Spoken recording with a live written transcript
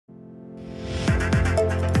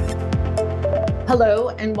Hello,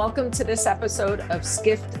 and welcome to this episode of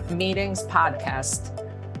Skift Meetings Podcast.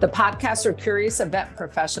 The podcast are curious event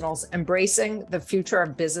professionals embracing the future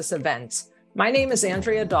of business events. My name is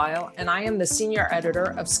Andrea Doyle, and I am the senior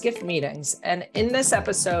editor of Skift Meetings. And in this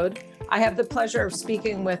episode, I have the pleasure of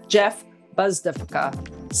speaking with Jeff Buzdica,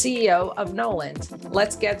 CEO of Knowland.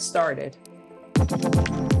 Let's get started.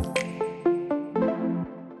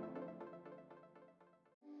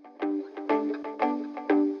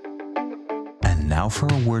 Now for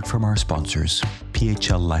a word from our sponsors,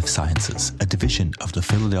 PHL Life Sciences, a division of the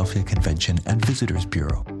Philadelphia Convention and Visitors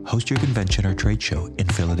Bureau. Host your convention or trade show in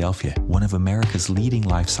Philadelphia, one of America's leading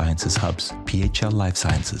life sciences hubs. PHL Life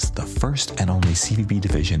Sciences, the first and only CVB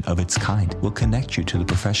division of its kind, will connect you to the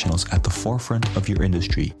professionals at the forefront of your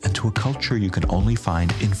industry and to a culture you can only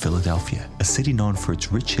find in Philadelphia. A city known for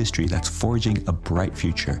its rich history that's forging a bright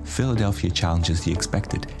future, Philadelphia challenges the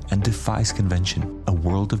expected and defies convention. A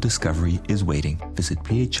world of discovery is waiting. Visit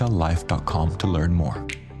phlife.com to learn more.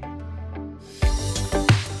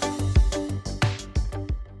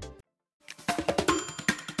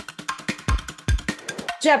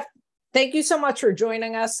 Jeff, thank you so much for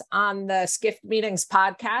joining us on the Skift Meetings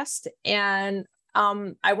podcast. And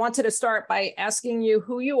I wanted to start by asking you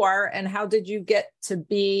who you are and how did you get to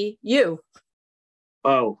be you?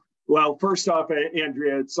 Oh, well, first off,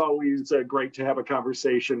 Andrea, it's always great to have a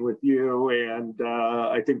conversation with you, and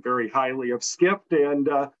I think very highly of Skift, and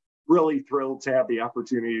really thrilled to have the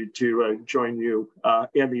opportunity to join you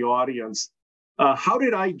and the audience. How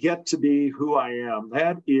did I get to be who I am?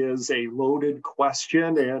 That is a loaded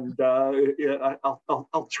question, and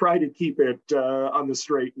I'll try to keep it on the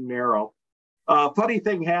straight and narrow. Funny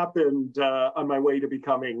thing happened on my way to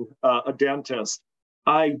becoming a dentist.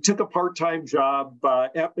 I took a part-time job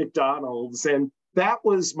at McDonald's, and that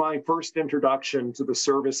was my first introduction to the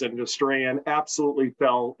service industry, and absolutely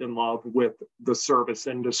fell in love with the service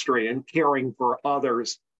industry and caring for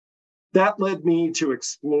others. That led me to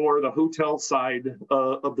explore the hotel side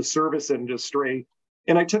of the service industry,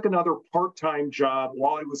 and I took another part-time job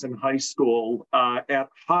while I was in high school at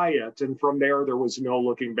Hyatt, and from there was no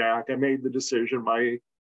looking back. I made the decision. My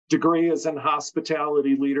degree is in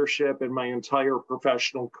hospitality leadership, and my entire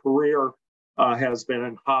professional career has been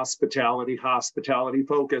in hospitality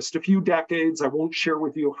focused. A few decades, I won't share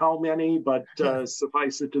with you how many, but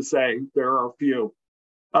suffice it to say, there are a few.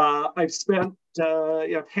 I've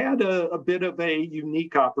had a bit of a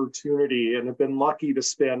unique opportunity and have been lucky to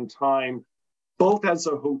spend time both as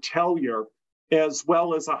a hotelier as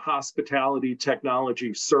well as a hospitality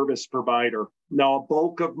technology service provider. Now, a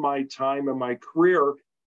bulk of my time in my career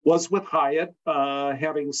was with Hyatt,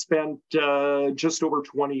 having spent just over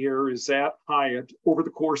 20 years at Hyatt over the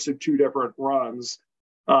course of two different runs.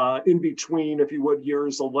 In between, if you would,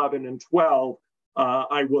 years 11 and 12,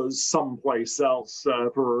 I was someplace else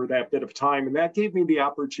for that bit of time. And that gave me the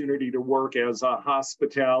opportunity to work as a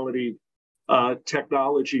hospitality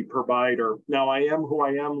technology provider. Now, I am who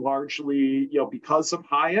I am largely because of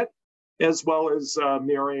Hyatt, as well as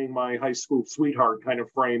marrying my high school sweetheart kind of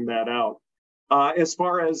framed that out. As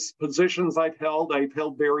far as positions I've held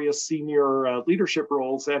various senior leadership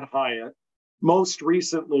roles at Hyatt. Most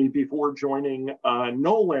recently, before joining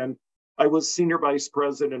Knowland, I was senior vice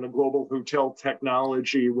president of global hotel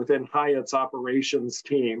technology within Hyatt's operations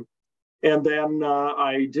team. And then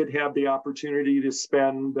I did have the opportunity to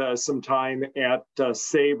spend some time at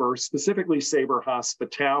Sabre, specifically Sabre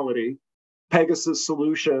Hospitality, Pegasus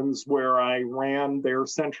Solutions, where I ran their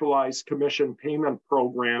centralized commission payment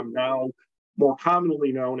program, now more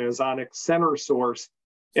commonly known as Onyx CenterSource,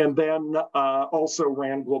 and then also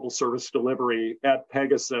ran global service delivery at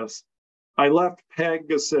Pegasus. I left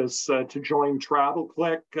Pegasus to join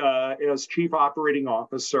TravelClick as chief operating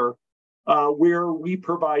officer, where we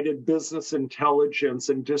provided business intelligence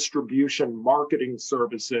and distribution marketing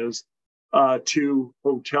services to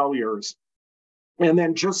hoteliers. And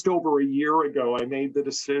then just over a year ago, I made the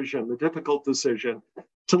difficult decision,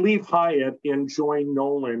 to leave Hyatt and join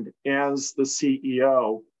Knowland as the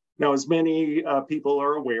CEO. Now, as many people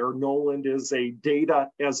are aware, Knowland is a data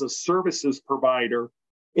as a services provider,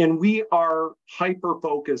 and we are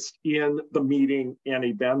hyper-focused in the meeting and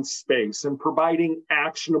event space and providing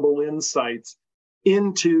actionable insights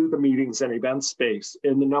into the meetings and event space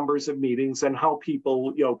and the numbers of meetings and how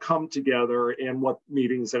people come together and what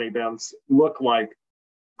meetings and events look like.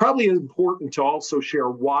 Probably important to also share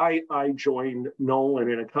why I joined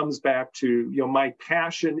Knowland, and it comes back to, my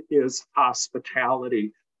passion is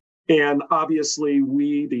hospitality. And obviously,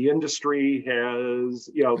 the industry has,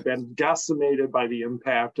 been decimated by the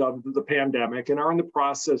impact of the pandemic and are in the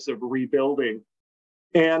process of rebuilding.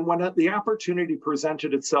 And when the opportunity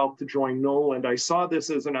presented itself to join Knowland, I saw this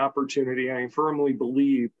as an opportunity. I firmly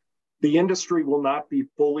believe the industry will not be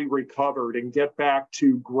fully recovered and get back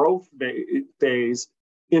to growth phase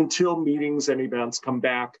until meetings and events come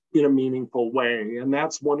back in a meaningful way. And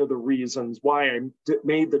that's one of the reasons why I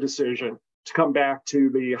made the decision to come back to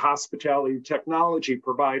the hospitality technology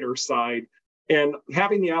provider side. And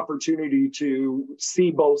having the opportunity to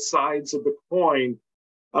see both sides of the coin,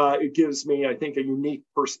 it gives me, I think, a unique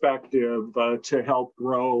perspective to help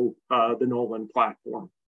grow the Knowland platform.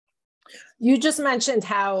 You just mentioned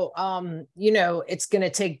how, it's going to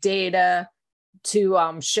take data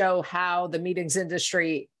to show how the meetings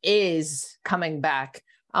industry is coming back.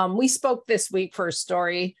 We spoke this week for a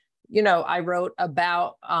story, I wrote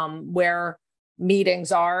about where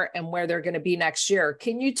meetings are and where they're going to be next year.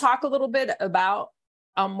 Can you talk a little bit about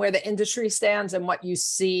where the industry stands and what you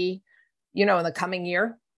see, in the coming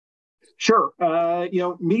year? Sure.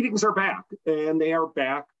 Meetings are back, and they are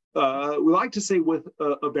back. We like to say with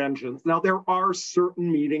a vengeance. Now, there are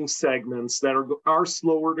certain meeting segments that are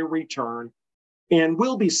slower to return and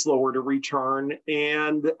will be slower to return.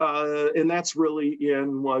 And that's really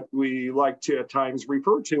in what we like to at times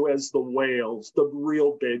refer to as the whales, the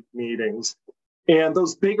real big meetings. And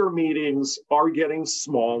those bigger meetings are getting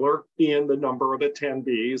smaller in the number of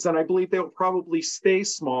attendees. And I believe they'll probably stay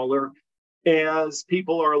smaller as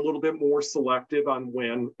people are a little bit more selective on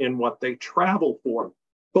when and what they travel for.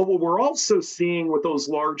 But what we're also seeing with those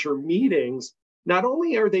larger meetings, not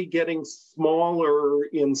only are they getting smaller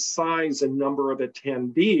in size and number of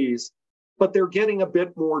attendees, but they're getting a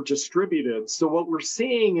bit more distributed. So what we're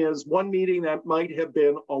seeing is one meeting that might have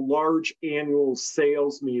been a large annual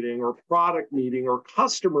sales meeting or product meeting or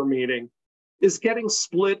customer meeting is getting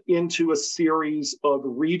split into a series of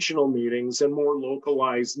regional meetings and more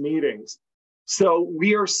localized meetings. So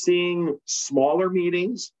we are seeing smaller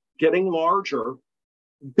meetings getting larger,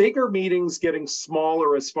 bigger meetings getting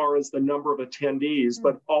smaller as far as the number of attendees,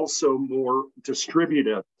 but also more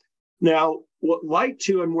distributed. Now, what I'd like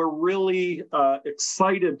to, and we're really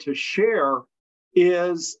excited to share,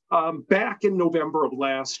 is back in November of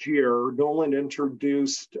last year, Knowland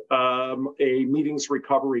introduced a meetings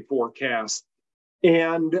recovery forecast.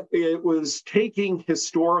 And it was taking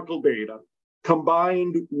historical data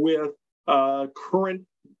combined with current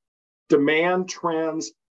demand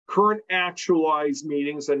trends, current actualized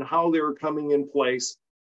meetings and how they're coming in place,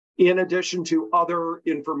 in addition to other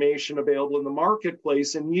information available in the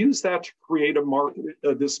marketplace, and use that to create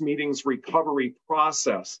this meetings recovery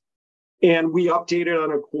process. And we update it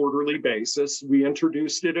on a quarterly basis. We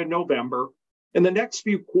introduced it in November. In the next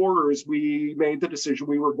few quarters, we made the decision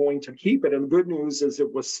we were going to keep it. And the good news is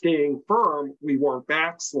it was staying firm. We weren't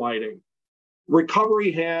backsliding.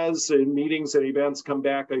 Recovery has, in meetings and events, come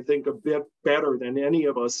back, I think, a bit better than any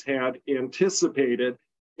of us had anticipated.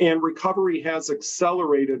 And recovery has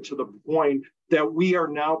accelerated to the point that we are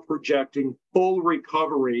now projecting full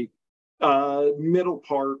recovery middle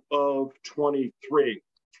part of 23.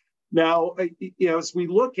 Now, as we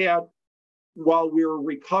look at, while we're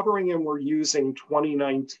recovering and we're using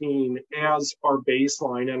 2019 as our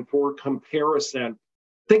baseline and for comparison,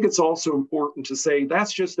 I think it's also important to say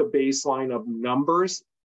that's just a baseline of numbers.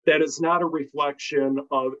 That is not a reflection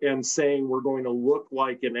of and saying we're going to look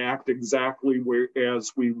like and act exactly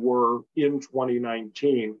as we were in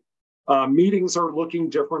 2019. Meetings are looking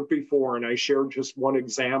different before, and I shared just one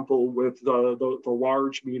example with the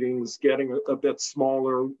large meetings getting a bit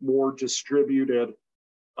smaller, more distributed.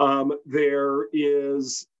 There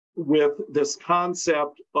is, with this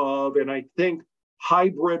concept of, and I think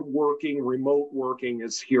hybrid working, remote working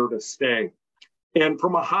is here to stay. And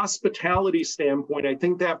from a hospitality standpoint, I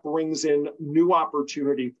think that brings in new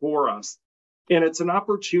opportunity for us. And it's an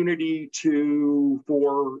opportunity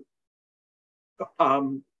for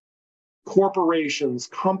corporations,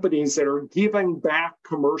 companies that are giving back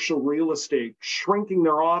commercial real estate, shrinking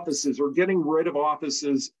their offices or getting rid of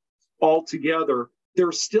offices altogether.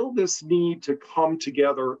 There's still this need to come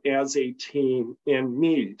together as a team and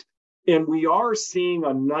meet. And we are seeing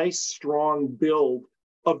a nice, strong build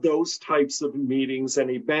of those types of meetings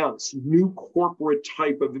and events, new corporate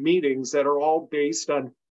type of meetings that are all based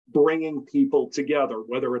on bringing people together,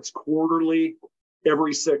 whether it's quarterly,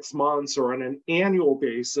 every 6 months, or on an annual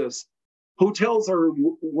basis. Hotels are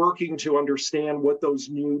working to understand what those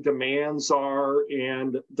new demands are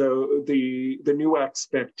and the new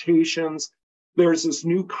expectations. There's this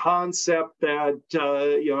new concept that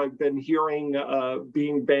I've been hearing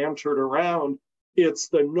being bantered around. It's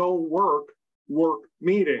the no work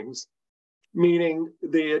meetings. meaning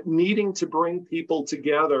the needing to bring people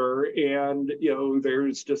together. And,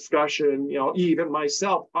 there's discussion, even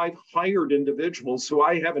myself, I've hired individuals who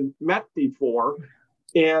I haven't met before.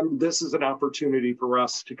 And this is an opportunity for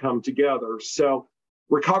us to come together. So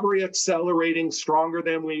recovery accelerating stronger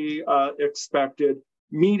than we expected,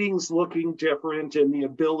 meetings looking different, and the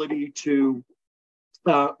ability to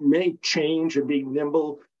make change and be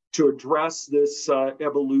nimble to address this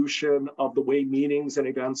evolution of the way meetings and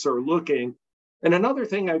events are looking. And another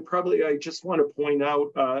thing I just want to point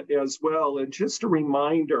out as well, and just a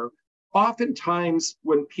reminder, oftentimes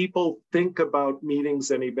when people think about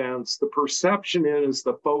meetings and events, the perception is,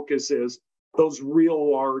 the focus is those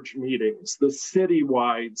real large meetings, the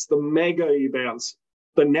citywides, the mega events,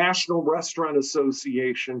 the National Restaurant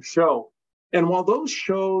Association show. And while those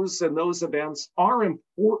shows and those events are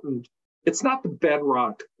important, it's not the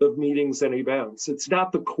bedrock of meetings and events. It's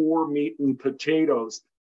not the core meat and potatoes.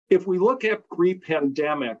 If we look at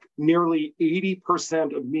pre-pandemic, nearly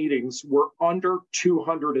 80% of meetings were under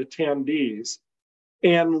 200 attendees,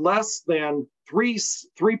 and less than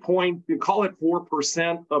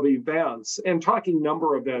 4% of events, and talking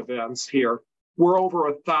number of events here, were over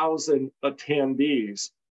 1,000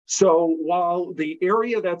 attendees. So while the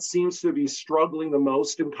area that seems to be struggling the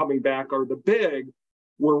most and coming back are the big,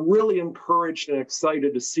 we're really encouraged and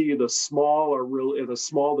excited to see the small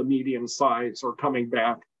to medium size are coming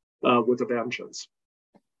back with a vengeance.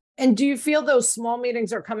 And do you feel those small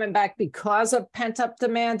meetings are coming back because of pent-up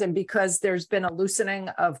demand and because there's been a loosening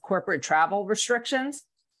of corporate travel restrictions?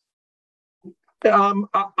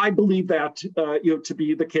 I believe that to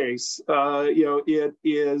be the case. It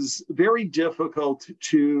is very difficult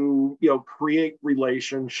to create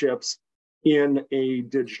relationships in a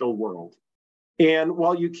digital world. And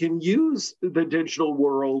while you can use the digital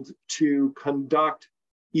world to conduct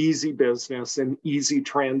easy business and easy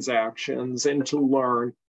transactions and to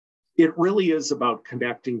learn, it really is about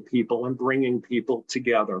connecting people and bringing people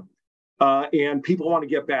together. And people want to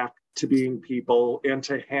get back to being people and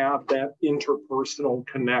to have that interpersonal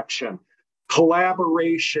connection.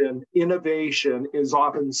 Collaboration, innovation is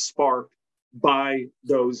often sparked by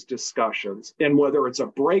those discussions. And whether it's a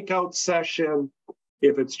breakout session,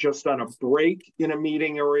 if it's just on a break in a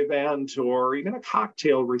meeting or event, or even a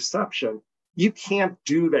cocktail reception, you can't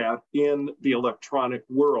do that in the electronic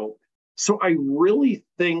world. So I really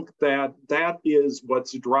think that is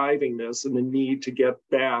what's driving this and the need to get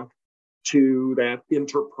back to that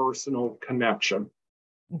interpersonal connection.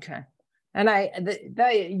 Okay. And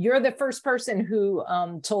you're the first person who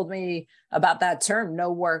told me about that term,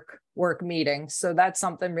 no work meeting. So that's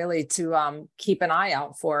something really to keep an eye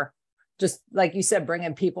out for. Just like you said,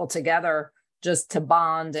 bringing people together just to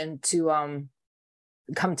bond and to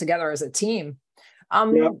come together as a team.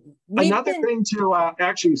 Another thing to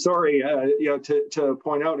to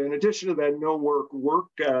point out, in addition to that no work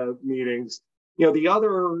meetings, the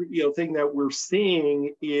other thing that we're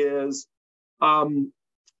seeing is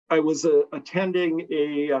I was attending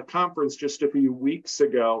a conference just a few weeks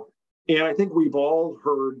ago, and I think we've all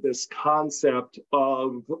heard this concept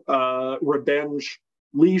of revenge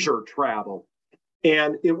leisure travel.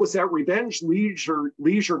 And it was that revenge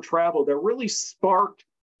leisure travel that really sparked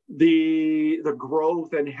the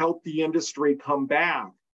growth and helped the industry come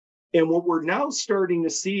back. And what we're now starting to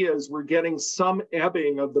see as we're getting some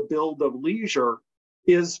ebbing of the build of leisure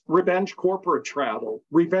is revenge corporate travel,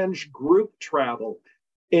 revenge group travel,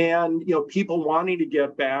 and people wanting to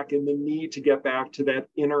get back and the need to get back to that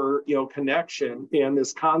inner connection. And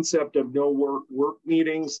this concept of no work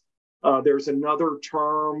meetings. There's another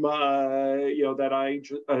term that I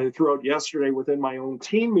threw out yesterday within my own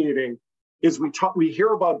team meeting. Is we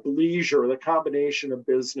hear about leisure, the combination of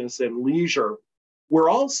business and leisure. We're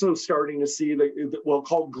also starting to see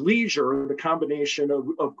called leisure, the combination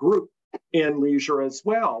of group and leisure as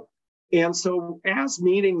well. And so as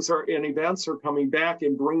meetings and events are coming back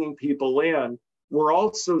and bringing people in, we're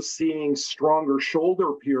also seeing stronger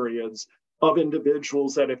shoulder periods of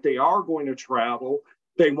individuals that if they are going to travel,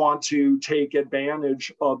 they want to take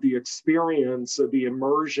advantage of the experience, of the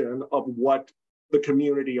immersion of what the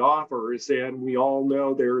community offers. And we all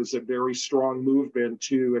know there is a very strong movement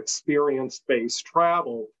to experience-based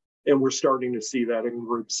travel, and we're starting to see that in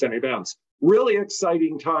groups and events. Really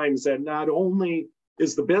exciting times, and not only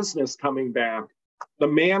is the business coming back, the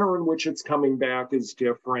manner in which it's coming back is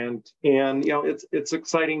different. And it's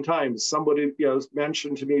exciting times. Somebody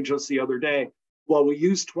mentioned to me just the other day, well, we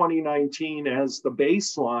use 2019 as the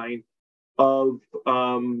baseline of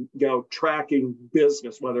tracking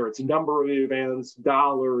business, whether it's number of events,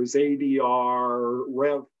 dollars, ADR,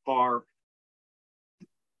 RevPAR.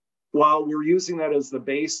 while we're using that as the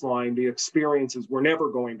baseline, the experience is we're never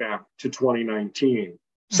going back to 2019.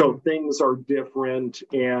 So things are different,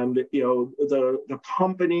 and the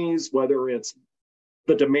companies, whether it's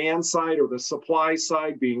the demand side or the supply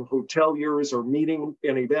side, being hoteliers or meeting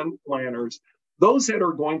and event planners, those that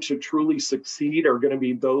are going to truly succeed are going to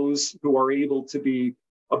be those who are able to be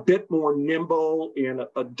a bit more nimble and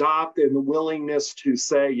adopt, and the willingness to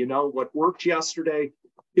say, what worked yesterday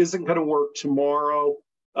isn't going to work tomorrow.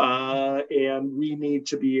 And we need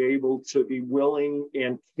to be able to be willing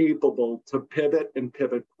and capable to pivot and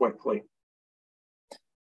pivot quickly.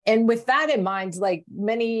 And with that in mind, like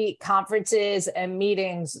many conferences and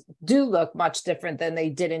meetings do look much different than they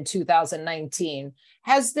did in 2019.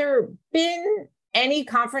 Has there been any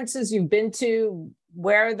conferences you've been to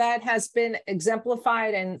where that has been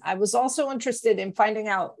exemplified? And I was also interested in finding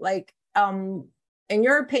out, like, in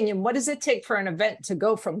your opinion, what does it take for an event to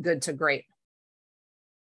go from good to great?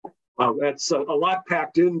 Well, that's a lot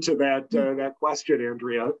packed into that question,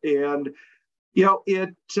 Andrea. And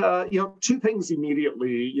two things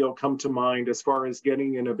immediately come to mind as far as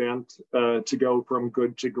getting an event to go from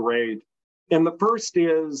good to great. And the first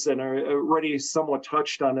is, and I already somewhat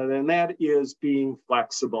touched on it, and that is being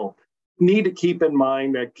flexible. Need to keep in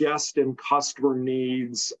mind that guest and customer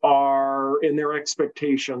needs and their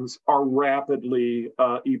expectations are rapidly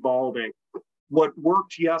evolving. What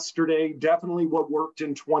worked yesterday, definitely what worked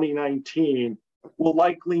in 2019, will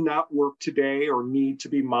likely not work today or need to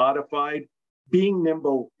be modified. Being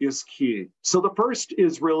nimble is key. So the first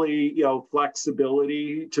is really,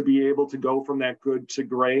 flexibility to be able to go from that good to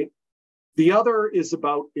great. The other is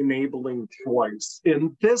about enabling choice.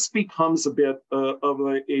 And this becomes a bit of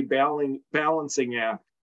a balancing act.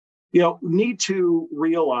 Need to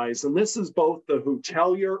realize, and this is both the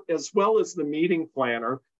hotelier as well as the meeting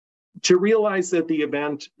planner, to realize that the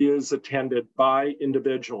event is attended by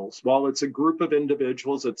individuals. While it's a group of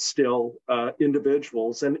individuals, it's still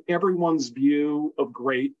individuals, and everyone's view of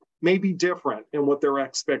great may be different in what their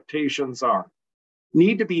expectations are.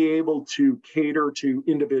 Need to be able to cater to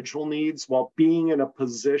individual needs while being in a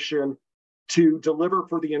position to deliver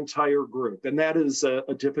for the entire group. And that is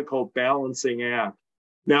a difficult balancing act.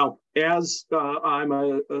 Now, as I'm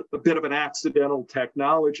a bit of an accidental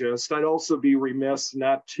technologist, I'd also be remiss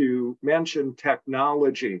not to mention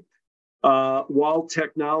technology. While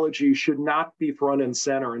technology should not be front and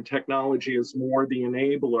center, and technology is more the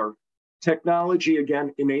enabler, technology,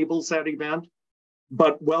 again, enables that event,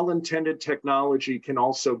 but well-intended technology can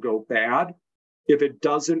also go bad. If it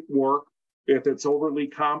doesn't work, if it's overly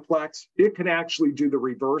complex, it can actually do the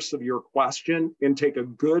reverse of your question and take a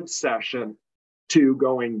good session to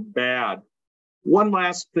going bad. One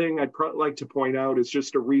last thing I'd like to point out is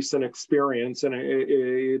just a recent experience, and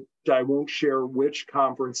I won't share which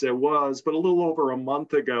conference it was, but a little over a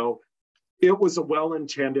month ago, it was a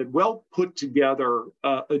well-intended, well put together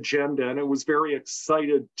agenda, and I was very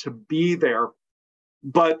excited to be there,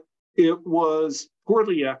 but it was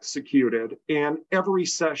poorly executed, and every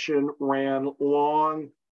session ran long,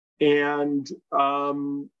 and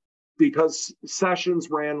because sessions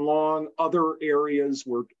ran long, other areas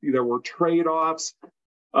there were trade-offs,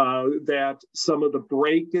 that some of the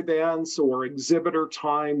break events or exhibitor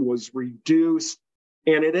time was reduced.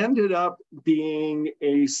 And it ended up being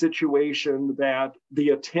a situation that the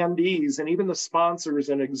attendees and even the sponsors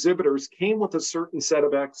and exhibitors came with a certain set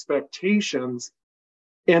of expectations,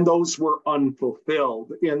 and those were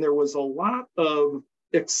unfulfilled. And there was a lot of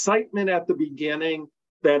excitement at the beginning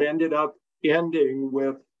that ended up ending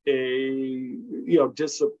with a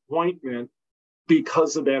disappointment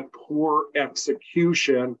because of that poor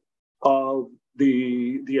execution of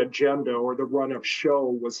the agenda, or the run of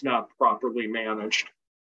show was not properly managed.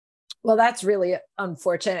 Well, that's really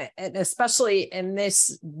unfortunate, and especially in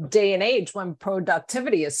this day and age when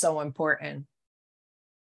productivity is so important.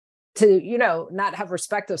 To not have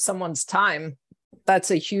respect of someone's time, that's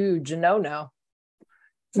a huge no-no.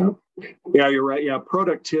 Yeah, you're right. Yeah,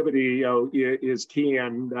 productivity is key,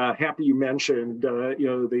 and happy you mentioned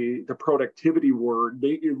the productivity word.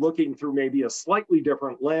 You're looking through maybe a slightly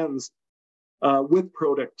different lens with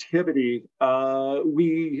productivity.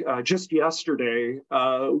 We just yesterday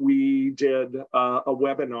we did a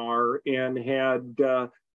webinar and had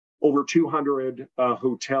over 200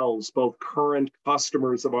 hotels, both current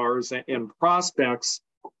customers of ours and prospects,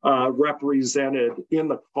 represented in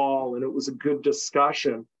the call, and it was a good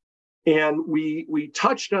discussion. And we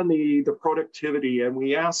touched on the productivity, and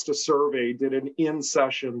we asked a survey, did an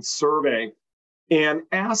in-session survey, and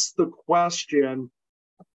asked the question,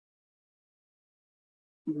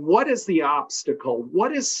 what is the obstacle?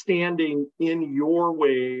 What is standing in your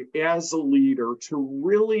way as a leader to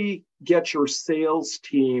really get your sales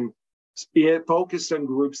team focused on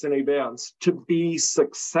groups and events to be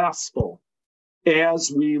successful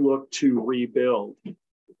as we look to rebuild?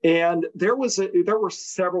 And there were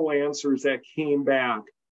several answers that came back,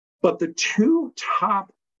 but the two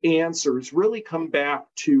top answers really come back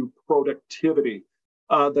to productivity.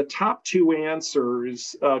 The top two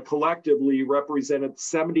answers collectively represented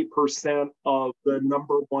 70% of the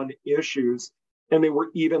number one issues, and they were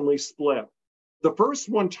evenly split. The first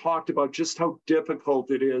one talked about just how difficult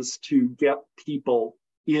it is to get people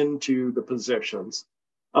into the positions.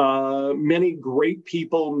 Many great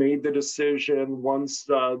people made the decision once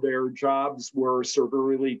their jobs were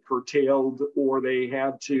severely curtailed or they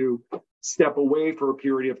had to step away for a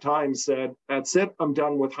period of time, said, that's it, I'm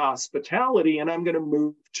done with hospitality and I'm going to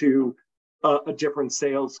move to a different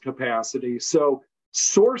sales capacity. So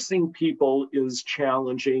sourcing people is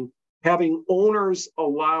challenging. Having owners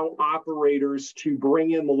allow operators to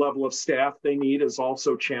bring in the level of staff they need is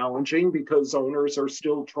also challenging because owners are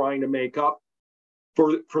still trying to make up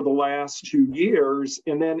for the last 2 years.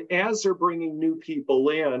 And then as they're bringing new people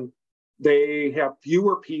in, they have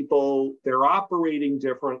fewer people, they're operating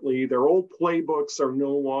differently, their old playbooks are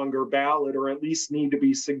no longer valid or at least need to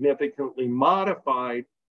be significantly modified.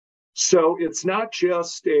 So it's not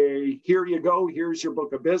just a, here you go, here's your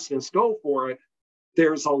book of business, go for it.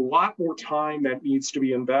 There's a lot more time that needs to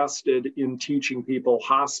be invested in teaching people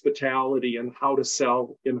hospitality and how to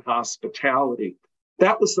sell in hospitality.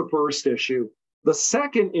 That was the first issue. The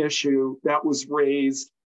second issue that was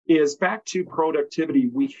raised is back to productivity.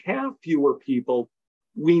 We have fewer people.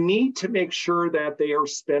 We need to make sure that they are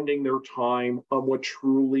spending their time on what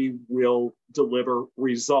truly will deliver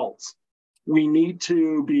results. We need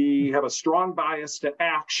to have a strong bias to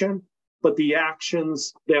action, but the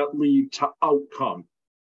actions that lead to outcome.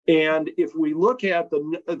 And if we look at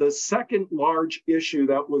the second large issue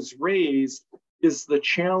that was raised is the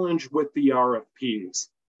challenge with the RFPs.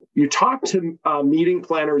 You talk to meeting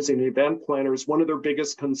planners and event planners, one of their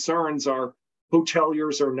biggest concerns are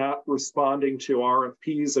hoteliers are not responding to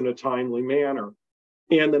RFPs in a timely manner.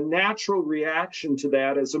 And the natural reaction to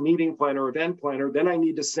that as a meeting planner, event planner, then I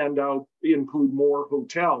need to include more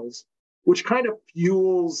hotels, which kind of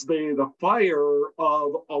fuels the fire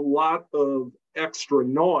of a lot of extra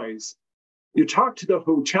noise. You talk to the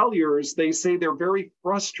hoteliers, they say they're very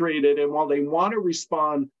frustrated, and while they want to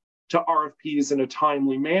respond to RFPs in a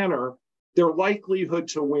timely manner, their likelihood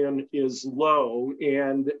to win is low.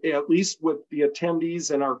 And at least with the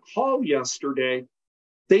attendees in our call yesterday,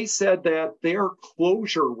 they said that their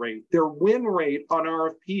closure rate, their win rate on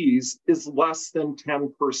RFPs is less than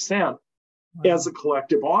 10% as a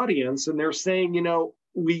collective audience. And they're saying,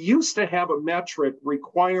 we used to have a metric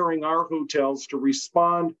requiring our hotels to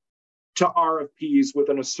respond to RFPs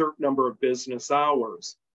within a certain number of business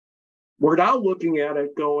hours. We're now looking at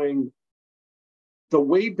it going, the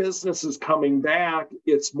way business is coming back,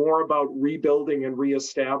 it's more about rebuilding and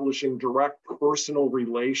reestablishing direct personal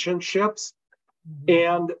relationships.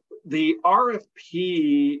 Mm-hmm. And the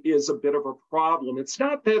RFP is a bit of a problem. It's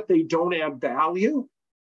not that they don't add value.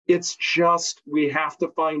 It's just we have to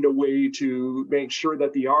find a way to make sure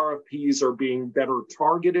that the RFPs are being better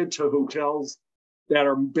targeted to hotels that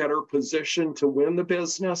are better positioned to win the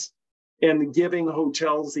business, and giving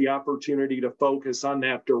hotels the opportunity to focus on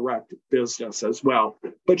that direct business as well.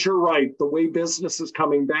 But you're right, the way business is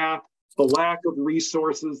coming back, the lack of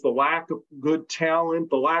resources, the lack of good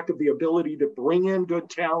talent, the lack of the ability to bring in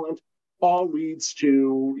good talent, all leads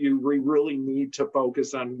to we really need to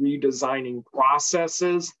focus on redesigning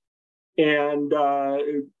processes and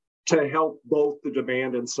to help both the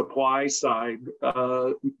demand and supply side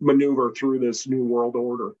maneuver through this new world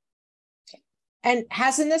order. And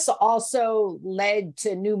hasn't this also led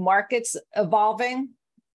to new markets evolving?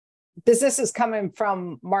 Businesses coming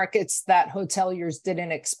from markets that hoteliers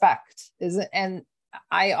didn't expect. And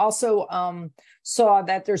I also saw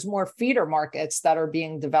that there's more feeder markets that are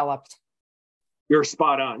being developed. You're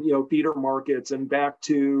spot on. Feeder markets, and back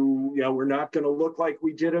to, we're not going to look like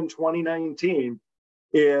we did in 2019.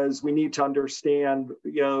 Is we need to understand,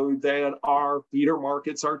 that our feeder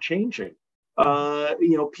markets are changing.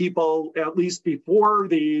 People, at least before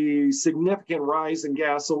the significant rise in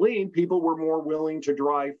gasoline, people were more willing to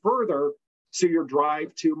drive further. So your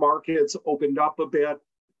drive to markets opened up a bit.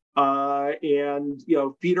 And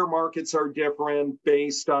feeder markets are different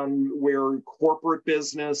based on where corporate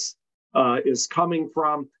business is coming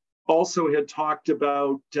from. Also had talked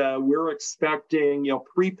about we're expecting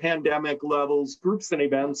pre-pandemic levels, groups and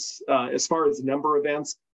events, as far as number of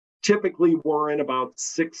events, typically we're in about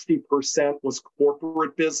 60% was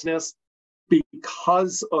corporate business.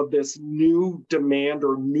 Because of this new demand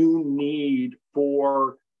or new need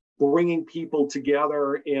for bringing people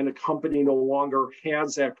together, and a company no longer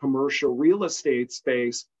has that commercial real estate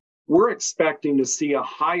space, we're expecting to see a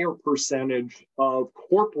higher percentage of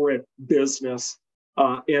corporate business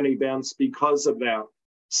and events because of that.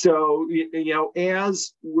 So,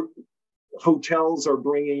 as hotels are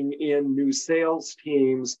bringing in new sales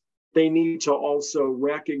teams, they need to also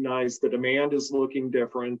recognize the demand is looking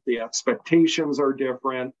different, the expectations are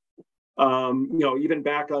different. Even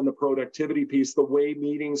back on the productivity piece, the way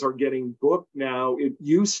meetings are getting booked now, it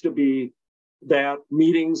used to be that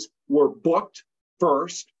meetings were booked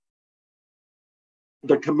first,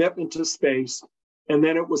 the commitment to space, and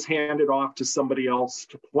then it was handed off to somebody else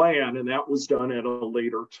to plan, and that was done at a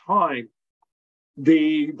later time.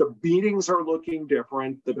 The meetings are looking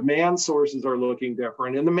different, the demand sources are looking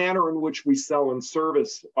different, and the manner in which we sell and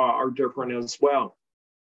service are different as well.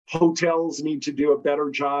 Hotels need to do a better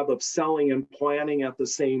job of selling and planning at the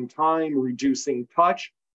same time, reducing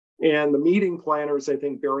touch. And the meeting planners, I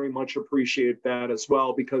think, very much appreciate that as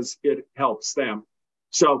well, because it helps them.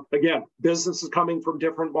 So again, business is coming from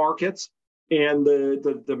different markets, and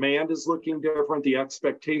the demand is looking different, the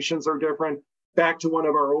expectations are different. Back to one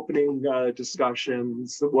of our opening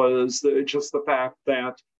discussions was just the fact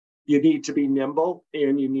that you need to be nimble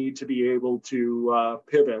and you need to be able to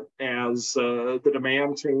pivot as the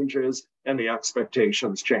demand changes and the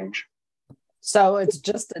expectations change. So it's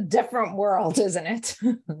just a different world, isn't it?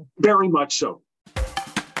 Very much so.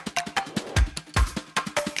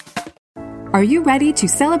 Are you ready to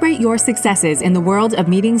celebrate your successes in the world of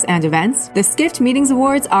meetings and events? The Skift Meetings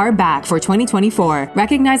Awards are back for 2024,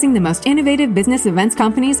 recognizing the most innovative business events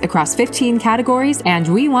companies across 15 categories, and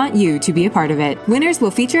we want you to be a part of it. Winners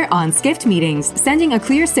will feature on Skift Meetings, sending a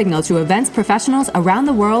clear signal to events professionals around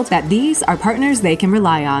the world that these are partners they can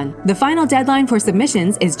rely on. The final deadline for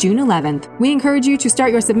submissions is June 11th. We encourage you to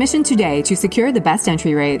start your submission today to secure the best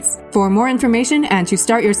entry rates. For more information and to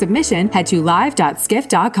start your submission, head to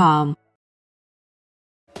live.skift.com.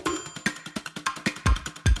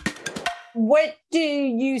 What do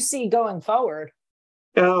you see going forward?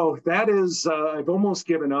 Oh, that is, I've almost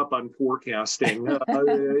given up on forecasting.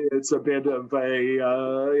 It's a bit of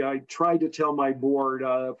I tried to tell my board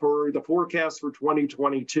for the forecast for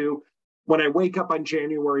 2022, when I wake up on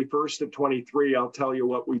January 1st of 23, I'll tell you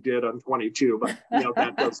what we did on 22, but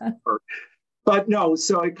that doesn't work. But no,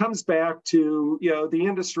 so it comes back to, the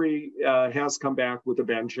industry has come back with a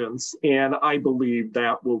vengeance, and I believe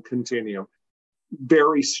that will continue.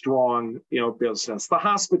 Very strong, business. The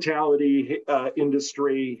hospitality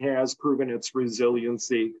industry has proven its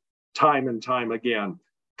resiliency time and time again.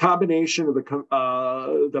 Combination of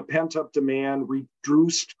the pent-up demand,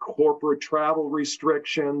 reduced corporate travel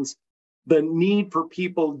restrictions, the need for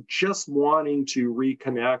people just wanting to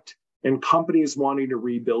reconnect, and companies wanting to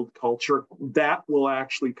rebuild culture, that will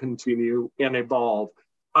actually continue and evolve.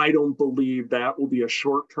 I don't believe that will be a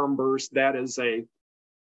short-term burst. That is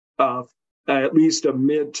at least a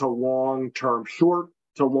mid to long-term, short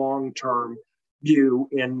to long-term view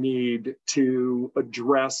and need to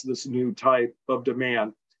address this new type of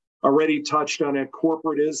demand. Already touched on it.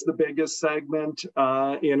 Corporate is the biggest segment,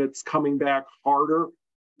 and it's coming back harder,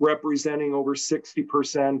 representing over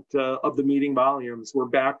 60% of the meeting volumes. We're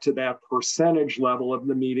back to that percentage level of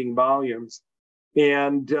the meeting volumes.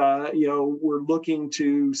 And, we're looking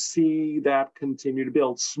to see that continue to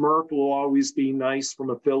build. SMERF will always be nice from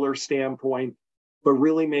a filler standpoint, but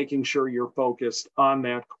really making sure you're focused on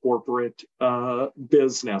that corporate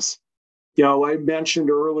business. I mentioned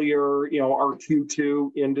earlier, our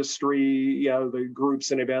Q2 industry, the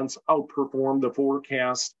groups and events outperformed the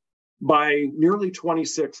forecast by nearly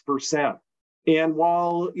 26%. And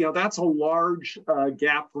while, that's a large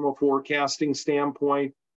gap from a forecasting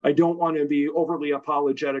standpoint, I don't want to be overly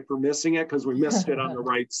apologetic for missing it, because we missed it on the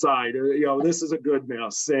right side. This is a good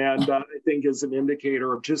miss, and I think is an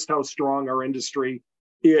indicator of just how strong our industry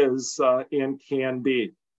is and can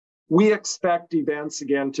be. We expect events,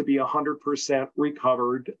 again, to be 100%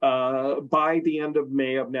 recovered by the end of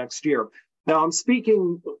May of next year. Now, I'm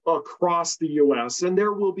speaking across the U.S., and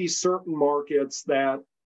there will be certain markets that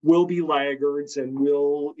will be laggards and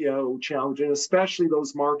will, challenge, and especially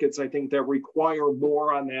those markets, I think, that require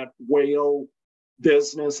more on that whale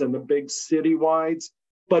business and the big citywides.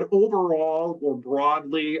 But overall, or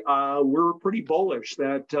broadly, we're pretty bullish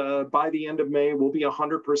that by the end of May, we'll be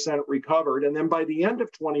 100% recovered. And then by the end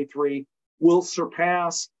of 23, we'll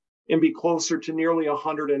surpass and be closer to nearly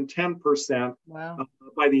 110% wow.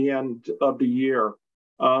 By the end of the year.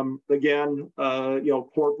 Again,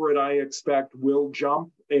 corporate I expect will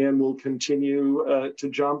jump and will continue to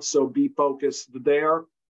jump. So be focused there.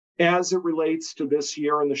 As it relates to this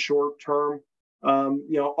year in the short term,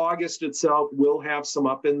 August itself will have some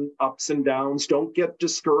ups and downs. Don't get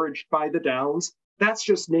discouraged by the downs. That's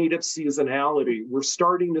just native seasonality. We're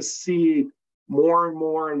starting to see more and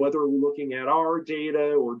more, and whether we're looking at our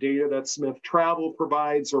data or data that Smith Travel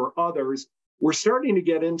provides or others, we're starting to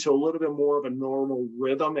get into a little bit more of a normal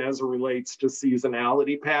rhythm as it relates to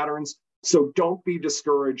seasonality patterns. So don't be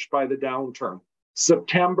discouraged by the downturn.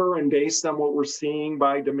 September, and based on what we're seeing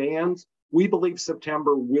by demand, we believe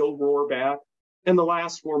September will roar back, and the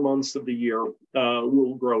last 4 months of the year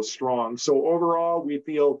will grow strong. So overall, we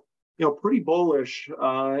feel pretty bullish. We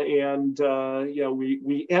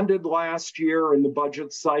ended last year in the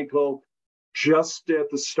budget cycle just at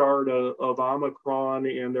the start of Omicron,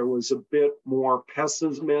 and there was a bit more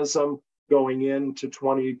pessimism going into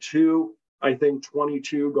 22. I think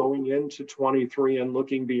 22 going into 23 and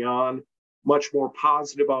looking beyond, much more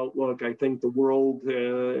positive outlook. I think the world,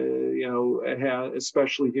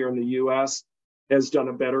 especially here in the U.S., has done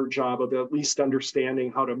a better job of at least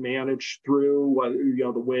understanding how to manage through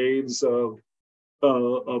the waves of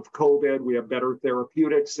COVID. We have better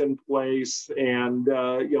therapeutics in place, and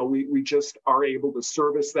we just are able to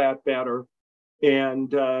service that better.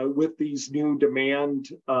 And with these new demand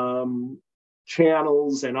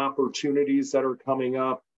channels and opportunities that are coming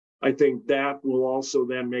up, I think that will also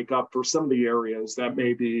then make up for some of the areas that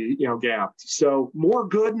may be gapped. So more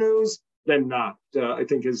good news than not, I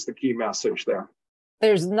think, is the key message there.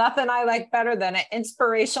 There's nothing I like better than an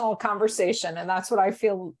inspirational conversation, and that's what I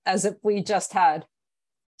feel as if we just had.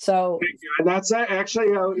 So, and that's actually,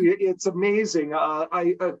 it's amazing.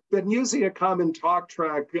 I've been using a common talk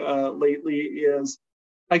track lately. Is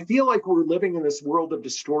I feel like we're living in this world of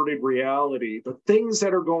distorted reality. The things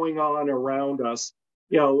that are going on around us,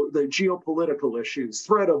 the geopolitical issues,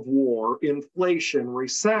 threat of war, inflation,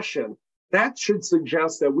 recession, that should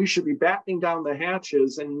suggest that we should be battening down the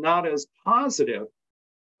hatches and not as positive.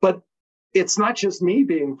 But it's not just me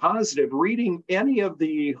being positive. Reading any of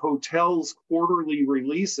the hotels' quarterly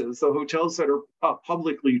releases, the hotels that are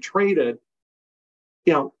publicly traded,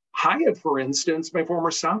 Hyatt, for instance, my former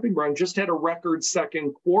stomping ground, just had a record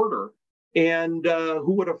second quarter. And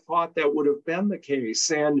who would have thought that would have been the case?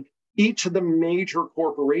 And each of the major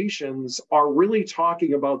corporations are really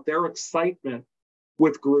talking about their excitement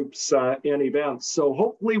with groups and events. So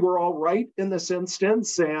hopefully we're all right in this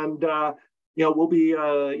instance. And we'll be,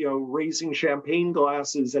 raising champagne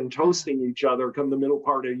glasses and toasting each other come the middle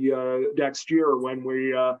part of next year when we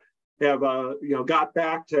have, got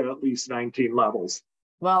back to at least 19 levels.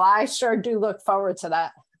 Well, I sure do look forward to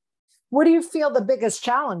that. What do you feel the biggest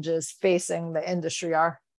challenges facing the industry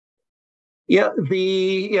are? Yeah,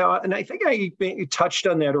 and I think I touched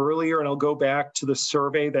on that earlier, and I'll go back to the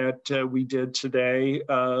survey that we did today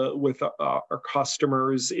with our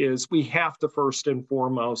customers, is we have to first and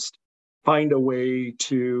foremost find a way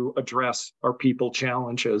to address our people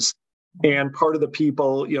challenges. And part of the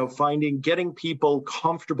people, getting people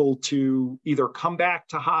comfortable to either come back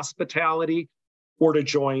to hospitality or to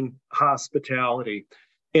join hospitality.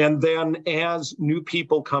 And then as new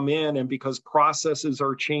people come in, and because processes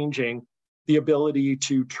are changing, the ability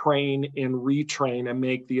to train and retrain and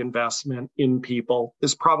make the investment in people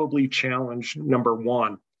is probably challenge number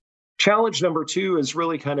one. Challenge number two is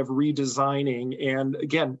really kind of redesigning. And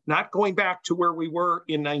again, not going back to where we were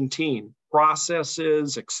in 19.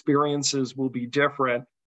 Processes, experiences will be different.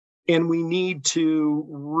 And we need to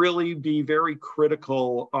really be very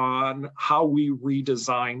critical on how we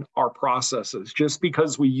redesign our processes. Just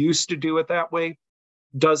because we used to do it that way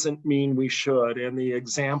doesn't mean we should. And the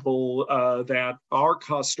example that our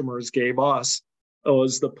customers gave us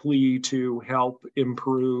was the plea to help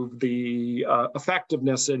improve the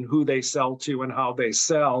effectiveness in who they sell to and how they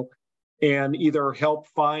sell, and either help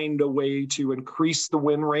find a way to increase the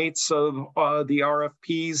win rates of the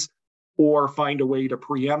RFPs or find a way to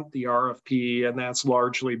preempt the RFP. And that's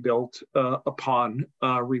largely built upon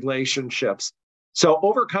relationships. So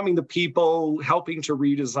overcoming the people, helping to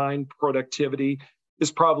redesign productivity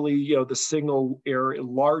is probably the single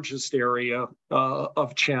largest area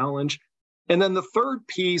of challenge. And then the third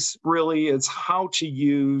piece really is how to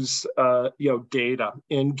use data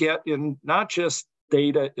and get in not just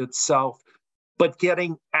data itself, but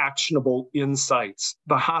getting actionable insights.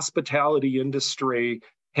 The hospitality industry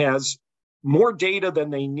has more data than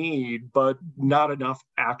they need, but not enough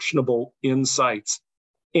actionable insights.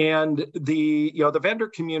 And the vendor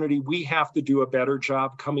community, we have to do a better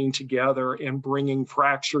job coming together and bringing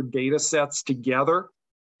fractured data sets together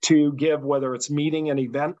to give, whether it's meeting and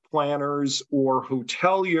event planners or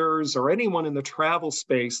hoteliers or anyone in the travel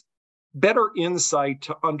space, better insight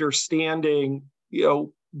to understanding,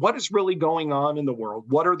 what is really going on in the world?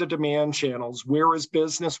 What are the demand channels? Where is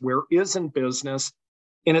business? Where isn't business?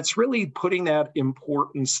 And it's really putting that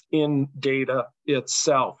importance in data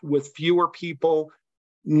itself. With fewer people,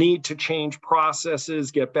 need to change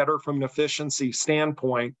processes, get better from an efficiency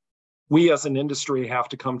standpoint. We as an industry have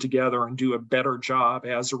to come together and do a better job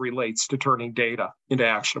as it relates to turning data into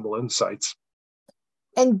actionable insights.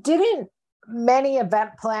 And didn't many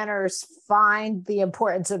event planners find the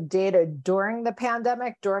importance of data during the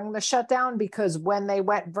pandemic, during the shutdown? Because when they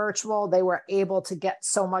went virtual, they were able to get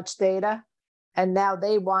so much data. And now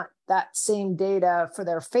they want that same data for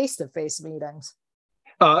their face-to-face meetings.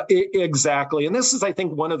 Exactly. And this is, I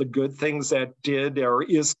think, one of the good things that did or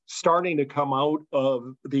is starting to come out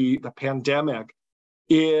of the pandemic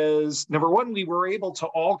is, number one, we were able to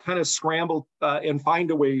all kind of scramble and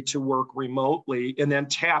find a way to work remotely and then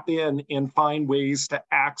tap in and find ways to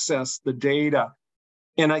access the data.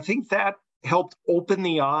 And I think that helped open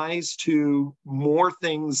the eyes to more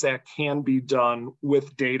things that can be done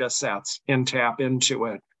with data sets and tap into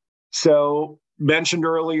it. So, mentioned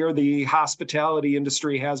earlier, the hospitality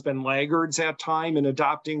industry has been laggards at time in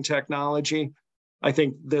adopting technology. I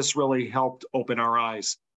think this really helped open our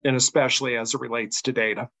eyes, and especially as it relates to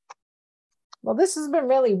data. Well, this has been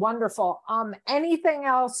really wonderful. Anything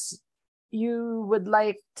else you would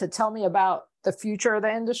like to tell me about the future of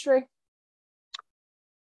the industry?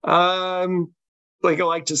 Like I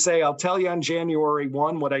like to say, I'll tell you on January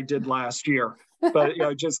 1 what I did last year. But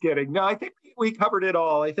just kidding. No, I think we covered it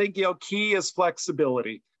all. I think key is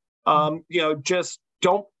flexibility. Just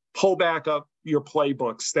don't pull back up your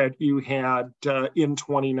playbooks that you had in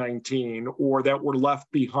 2019 or that were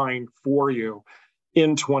left behind for you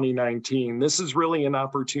in 2019. This is really an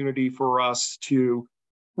opportunity for us to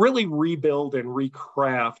really rebuild and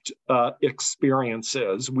recraft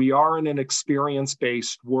experiences. We are in an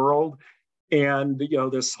experience-based world. And,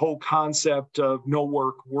 this whole concept of no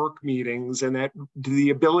work meetings and that the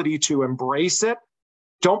ability to embrace it.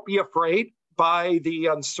 Don't be afraid by the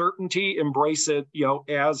uncertainty, embrace it,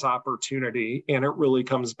 as opportunity. And it really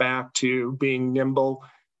comes back to being nimble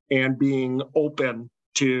and being open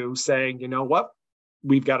to saying, you know what,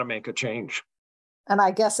 we've got to make a change. And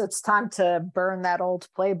I guess it's time to burn that old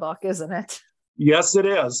playbook, isn't it? Yes, it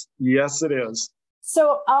is. Yes, it is.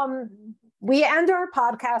 So, we end our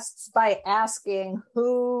podcasts by asking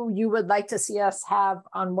who you would like to see us have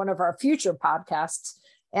on one of our future podcasts.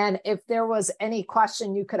 And if there was any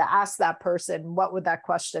question you could ask that person, what would that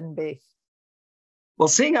question be? Well,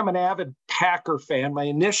 seeing I'm an avid Packer fan, my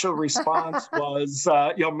initial response was,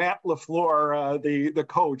 Matt LaFleur, the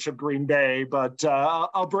coach of Green Bay, but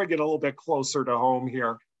I'll bring it a little bit closer to home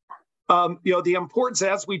here. The importance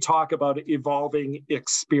as we talk about evolving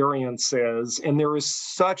experiences, and there is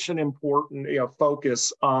such an important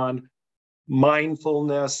focus on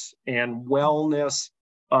mindfulness and wellness,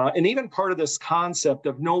 and even part of this concept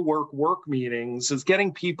of no work meetings is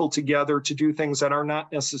getting people together to do things that are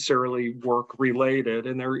not necessarily work related,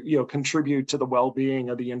 and they're contribute to the well-being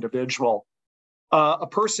of the individual. A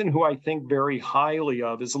person who I think very highly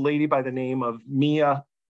of is a lady by the name of Mia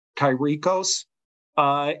Kyrikos.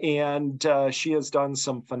 And she has done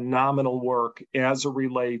some phenomenal work as it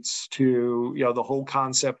relates to the whole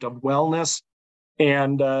concept of wellness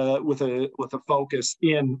and with a focus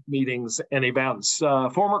in meetings and events.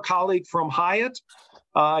 Former colleague from Hyatt,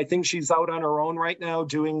 I think she's out on her own right now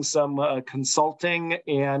doing some consulting,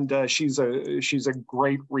 and she's a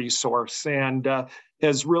great resource and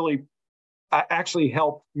has really actually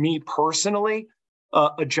helped me personally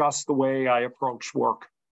adjust the way I approach work.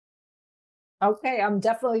 Okay, I'm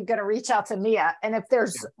definitely going to reach out to Mia. And if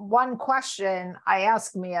there's one question I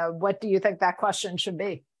ask Mia, what do you think that question should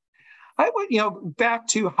be? I would, back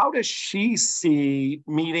to how does she see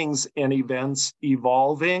meetings and events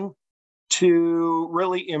evolving to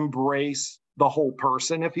really embrace the whole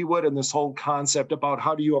person, if you would, and this whole concept about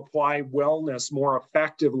how do you apply wellness more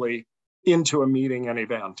effectively into a meeting and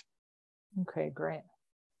event. Okay, great.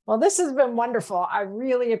 Well, this has been wonderful. I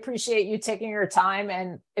really appreciate you taking your time,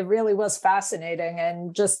 and it really was fascinating.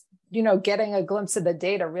 And just, getting a glimpse of the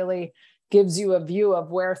data really gives you a view of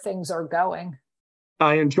where things are going.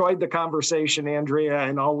 I enjoyed the conversation, Andrea,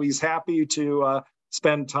 and always happy to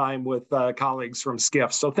spend time with colleagues from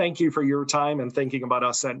Skift. So thank you for your time and thinking about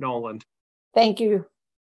us at Knowland. Thank you.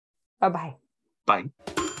 Bye-bye.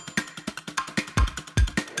 Bye.